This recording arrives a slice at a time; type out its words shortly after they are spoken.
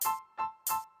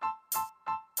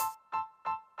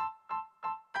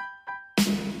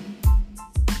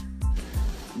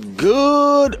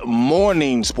Good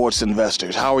morning, sports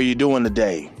investors. How are you doing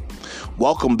today?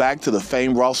 Welcome back to the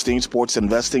Fame Rothstein Sports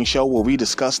Investing Show, where we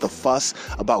discuss the fuss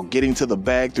about getting to the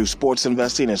bag through sports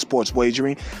investing and sports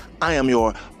wagering. I am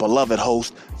your beloved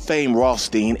host, Fame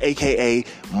Rothstein, a.k.a.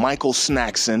 Michael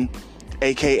Snackson,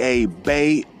 a.k.a.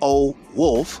 Bay O.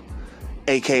 Wolf,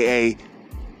 a.k.a.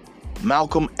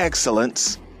 Malcolm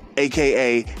Excellence,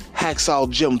 a.k.a. Hacksaw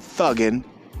Jim Thuggin,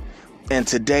 and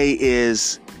today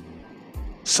is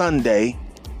Sunday,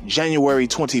 January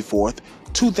 24th,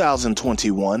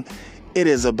 2021. It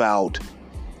is about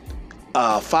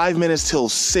 5 minutes till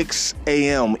 6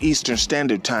 a.m. Eastern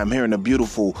Standard Time here in the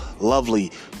beautiful,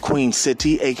 lovely Queen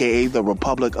City, a.k.a. the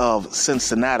Republic of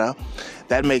Cincinnati.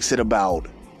 That makes it about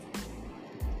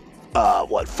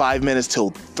 5 minutes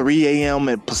till 3 a.m.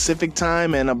 at Pacific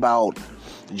Time and about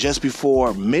just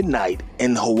before midnight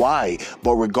in Hawaii.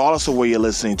 But regardless of where you're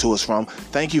listening to us from,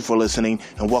 thank you for listening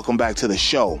and welcome back to the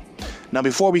show. Now,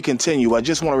 before we continue, I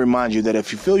just want to remind you that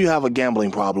if you feel you have a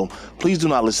gambling problem, please do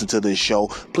not listen to this show.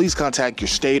 Please contact your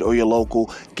state or your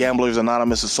local Gamblers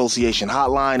Anonymous Association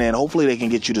hotline, and hopefully they can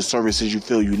get you the services you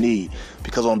feel you need.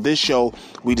 Because on this show,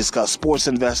 we discuss sports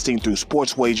investing through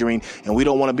sports wagering, and we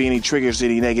don't want to be any triggers to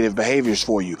any negative behaviors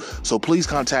for you. So please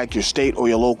contact your state or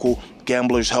your local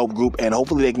Gamblers Help Group, and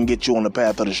hopefully they can get you on the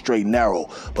path of the straight and narrow.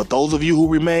 But those of you who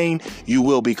remain, you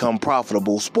will become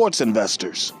profitable sports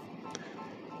investors,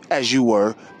 as you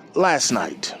were last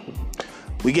night.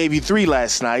 We gave you 3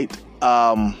 last night.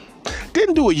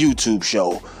 Didn't do a YouTube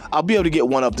show. I'll be able to get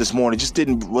one up this morning. Just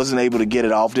wasn't able to get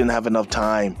it off. Didn't have enough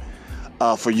time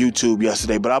for YouTube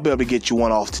yesterday, but I'll be able to get you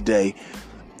one off today.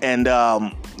 And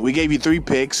we gave you 3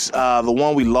 picks. The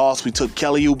one we lost, we took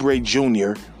Kelly Oubre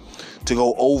Jr. to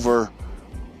go over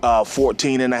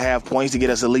 14.5 points to get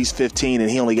us at least 15, and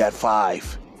he only got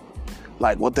 5.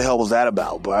 Like, what the hell was that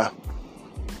about, bruh?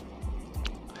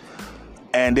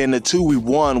 And then the 2 we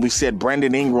won, we said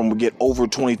Brandon Ingram would get over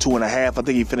 22.5. I think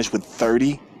he finished with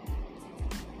 30.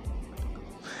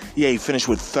 Yeah, he finished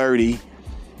with 30.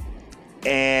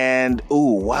 And,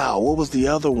 wow, what was the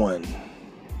other one?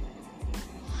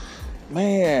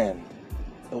 Man,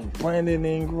 it was Brandon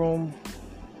Ingram.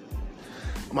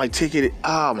 My ticket,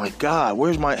 oh my God,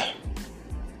 where's my...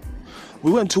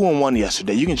 We went 2-1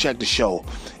 yesterday. You can check the show.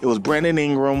 It was Brandon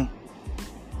Ingram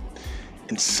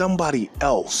and somebody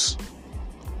else.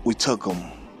 We took them.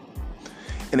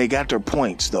 And they got their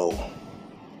points, though.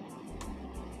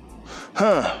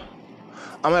 I'm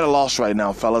at a loss right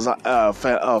now, fellas.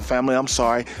 Family, I'm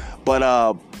sorry.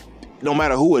 But no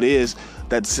matter who it is,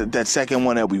 that second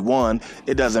one that we won,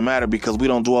 it doesn't matter because we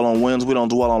don't dwell on wins. We don't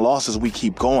dwell on losses. We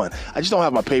keep going. I just don't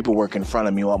have my paperwork in front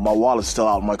of me. My wallet's still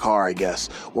out in my car, I guess,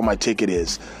 where my ticket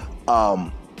is. But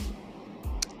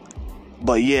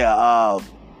yeah,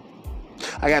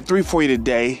 I got 3 for you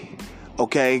today.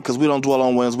 Okay, because we don't dwell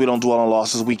on wins, we don't dwell on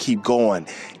losses, we keep going.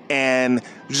 And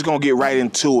we're just going to get right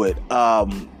into it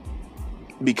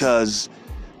because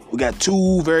we got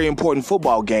 2 very important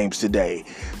football games today.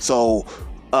 So,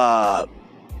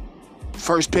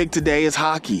 first pick today is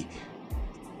hockey.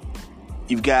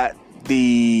 You've got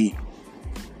the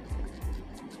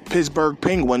Pittsburgh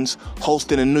Penguins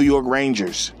hosting the New York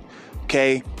Rangers.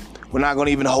 Okay? We're not going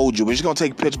to even hold you. We're just going to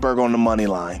take Pittsburgh on the money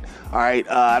line. All right?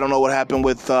 I don't know what happened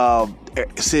with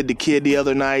Sid the Kid the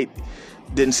other night.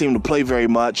 Didn't seem to play very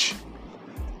much.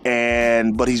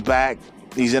 But he's back.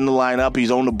 He's in the lineup.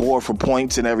 He's on the board for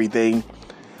points and everything.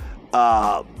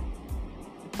 We're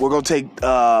going to take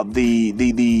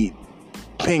the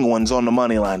Penguins on the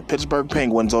money line. Pittsburgh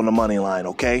Penguins on the money line,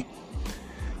 okay?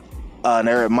 And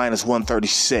they're at minus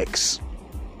 136.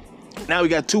 Now we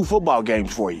got 2 football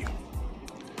games for you.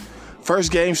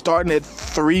 First game starting at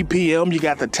 3 p.m. You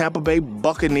got the Tampa Bay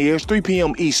Buccaneers. 3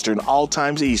 p.m. Eastern, all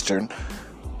times Eastern.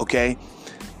 Okay?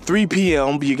 3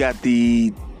 p.m. you got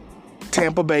the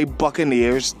Tampa Bay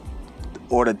Buccaneers,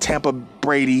 or the Tampa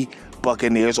Brady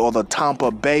Buccaneers, or the Tampa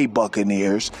Bay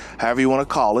Buccaneers, however you want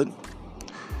to call it,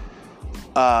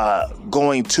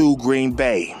 going to Green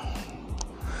Bay.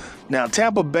 Now,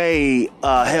 Tampa Bay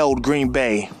held Green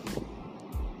Bay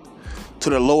to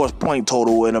the lowest point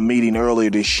total in a meeting earlier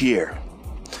this year.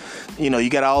 You know, you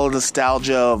got all of the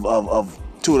nostalgia of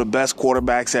 2 of the best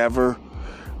quarterbacks ever,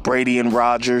 Brady and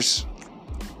Rodgers,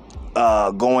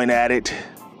 going at it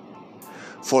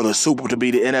for the to be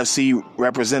the NFC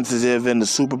representative in the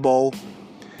Super Bowl.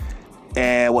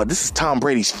 And this is Tom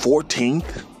Brady's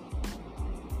 14th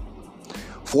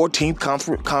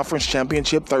conference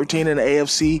championship, 13 in the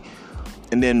AFC,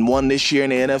 and then 1 this year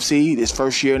in the NFC, his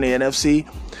first year in the NFC.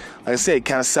 Like I said,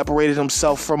 kind of separated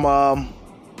himself from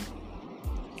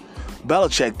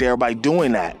Belichick there by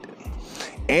doing that.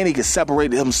 And he could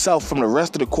separate himself from the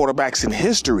rest of the quarterbacks in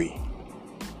history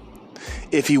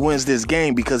if he wins this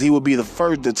game, because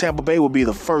the Tampa Bay will be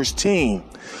the first team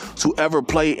to ever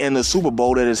play in the Super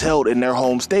Bowl that is held in their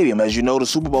home stadium. As you know, the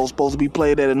Super Bowl is supposed to be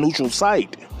played at a neutral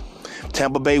site.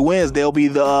 Tampa Bay wins, they'll be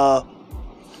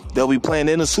playing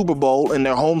in the Super Bowl in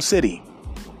their home city.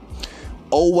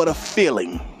 Oh, what a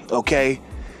feeling, okay?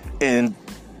 And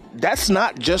that's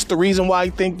not just the reason why I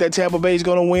think that Tampa Bay is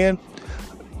going to win.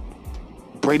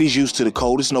 Brady's used to the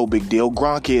cold. It's no big deal.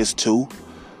 Gronk is too.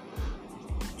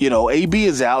 AB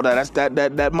is out.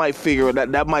 That might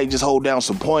that might just hold down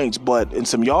some points, and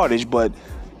some yardage. But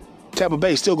Tampa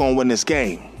Bay is still going to win this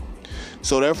game.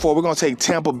 So therefore, we're going to take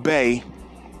Tampa Bay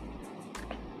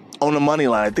on the money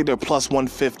line. I think they're plus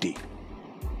 150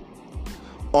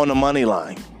 on the money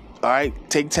line. All right,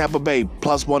 take Tampa Bay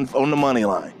plus 1 on the money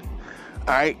line.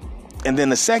 All right, and then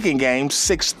the second game,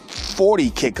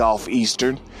 6:40 kickoff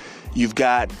Eastern. You've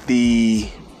got the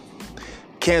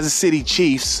Kansas City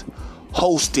Chiefs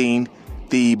hosting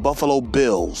the Buffalo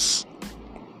Bills.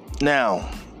 Now,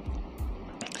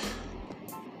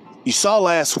 you saw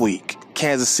last week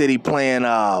Kansas City playing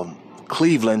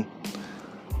Cleveland.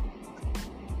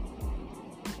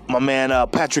 My man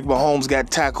Patrick Mahomes got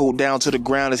tackled down to the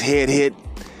ground, his head hit,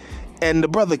 and the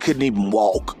brother couldn't even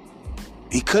walk.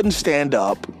 He couldn't stand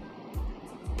up.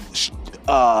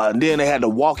 Then they had to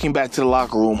walk him back to the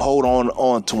locker room, hold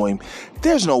on to him.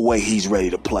 There's no way he's ready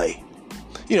to play.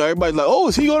 Everybody's like, oh,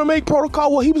 is he going to make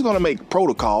protocol? Well, he was going to make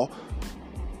protocol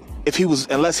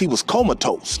unless he was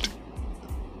comatose.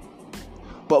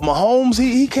 But Mahomes,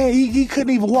 he couldn't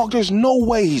even walk. There's no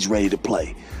way he's ready to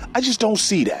play. I just don't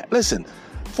see that. Listen,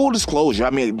 full disclosure,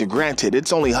 granted,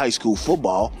 it's only high school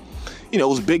football. It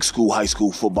was big school high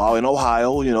school football in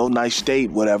Ohio, nice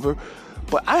state, whatever.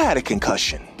 But I had a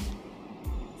concussion.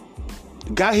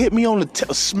 Guy hit me on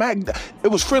the smack. It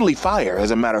was friendly fire,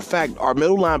 as a matter of fact. Our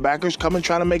middle linebackers coming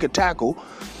trying to make a tackle,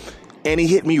 and he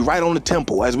hit me right on the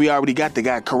temple. As we already got the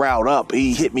guy corralled up,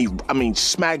 he hit me,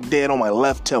 smack dead on my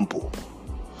left temple.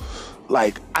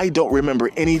 Like, I don't remember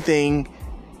anything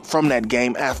from that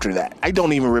game after that. I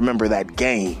don't even remember that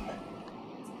game.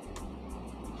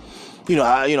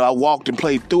 I walked and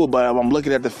played through it, but I'm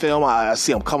looking at the film. I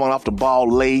see I'm coming off the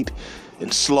ball late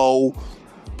and slow.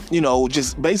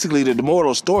 Just basically the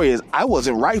moral of the story is I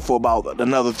wasn't right for about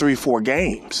another 3-4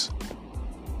 games.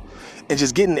 And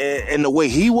just getting in the way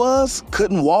he was,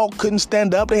 couldn't walk, couldn't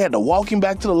stand up. They had to walk him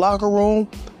back to the locker room.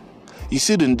 You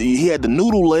see, he had the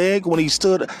noodle leg when he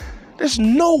stood. There's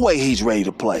no way he's ready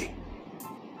to play.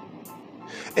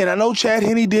 And I know Chad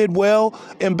Henne did well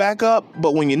in backup,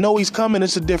 but when you know he's coming,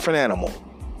 it's a different animal.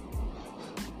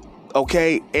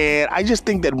 Okay, and I just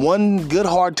think that one good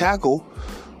hard tackle,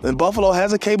 and Buffalo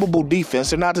has a capable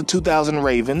defense. They're not the 2000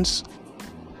 Ravens.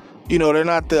 They're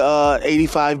not the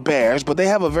 85 Bears, but they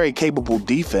have a very capable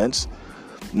defense.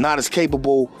 Not as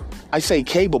capable, I say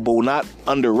capable, not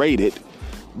underrated.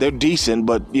 They're decent,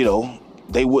 but,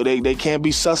 they can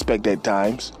be suspect at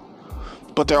times.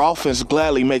 But their offense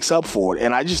gladly makes up for it.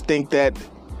 And I just think that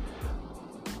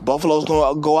Buffalo's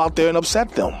going to go out there and upset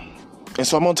them. And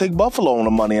so I'm going to take Buffalo on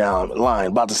the money line,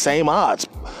 about the same odds.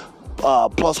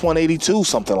 Plus 182,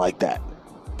 something like that.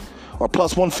 Or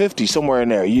plus 150, somewhere in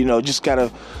there. Just got to,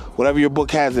 whatever your book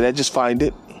has it at, just find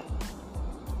it.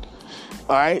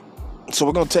 All right. So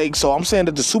I'm saying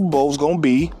that the Super Bowl is going to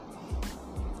be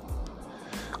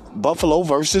Buffalo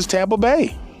versus Tampa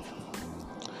Bay.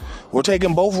 We're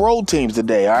taking both road teams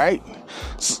today, all right?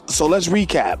 So let's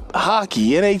recap. Hockey,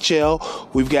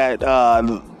 NHL, we've got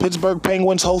Pittsburgh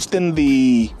Penguins hosting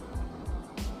the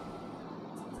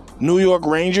New York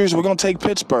Rangers. We're going to take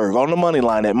Pittsburgh on the money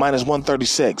line at minus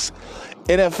 136.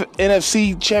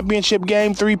 NFC Championship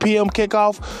game, 3 p.m.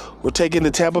 kickoff. We're taking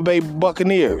the Tampa Bay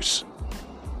Buccaneers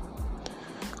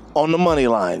on the money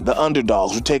line. The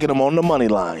underdogs, we're taking them on the money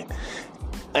line.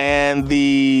 And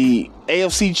the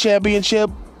AFC Championship,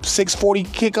 6:40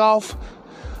 kickoff,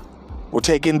 we're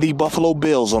taking the Buffalo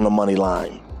Bills on the money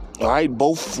line. All right,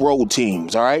 both road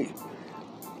teams, all right?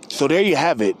 So there you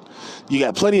have it. You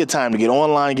got plenty of time to get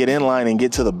online, get in line, and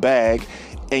get to the bag.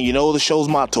 And the show's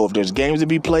motto, if there's games to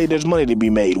be played, there's money to be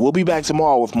made. We'll be back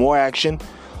tomorrow with more action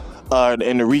and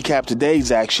to recap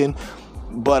today's action.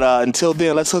 But until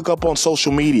then, let's hook up on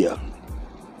social media.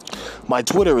 My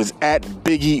Twitter is at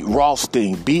Biggie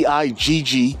Rothstein,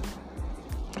 Biggieie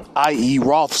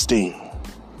Rothstein,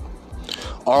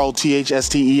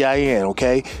 Rothstein,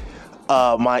 okay?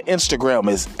 My Instagram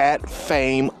is at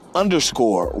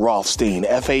fame_Rothstein,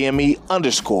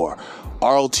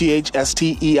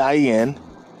 FAME_ROTHSTEIN.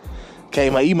 Okay,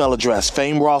 my email address,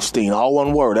 Fame Rothstein, all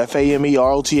one word,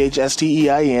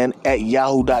 FAMEROTHSTEIN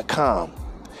 @yahoo.com.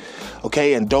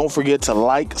 Okay, and don't forget to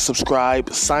like,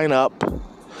 subscribe, sign up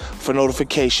for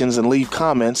notifications, and leave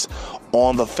comments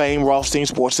on the Fame Rothstein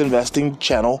Sports Investing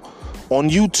channel on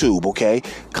YouTube, okay?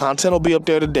 Content will be up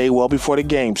there today, well before the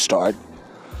game start.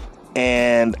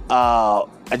 And I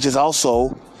just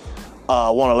also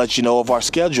want to let you know of our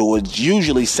schedule. It's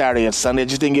usually Saturday and Sunday. I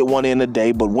just didn't get one in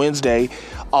today, but Wednesday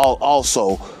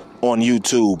also on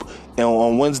YouTube. And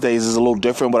on Wednesdays is a little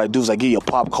different. What I do is I give you a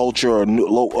pop culture or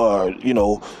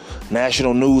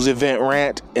national news event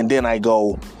rant, and then I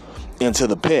go into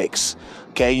the picks.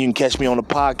 Okay, you can catch me on the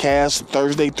podcast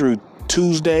Thursday through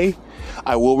Tuesday.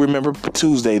 I will remember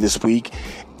Tuesday this week.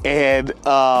 And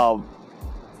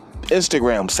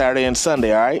Instagram Saturday and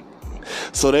Sunday, all right?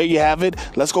 So there you have it.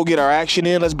 Let's go get our action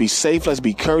in. Let's be safe. Let's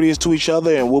be courteous to each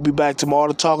other. And we'll be back tomorrow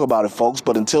to talk about it, folks.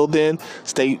 But until then,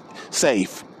 stay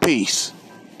safe. Peace.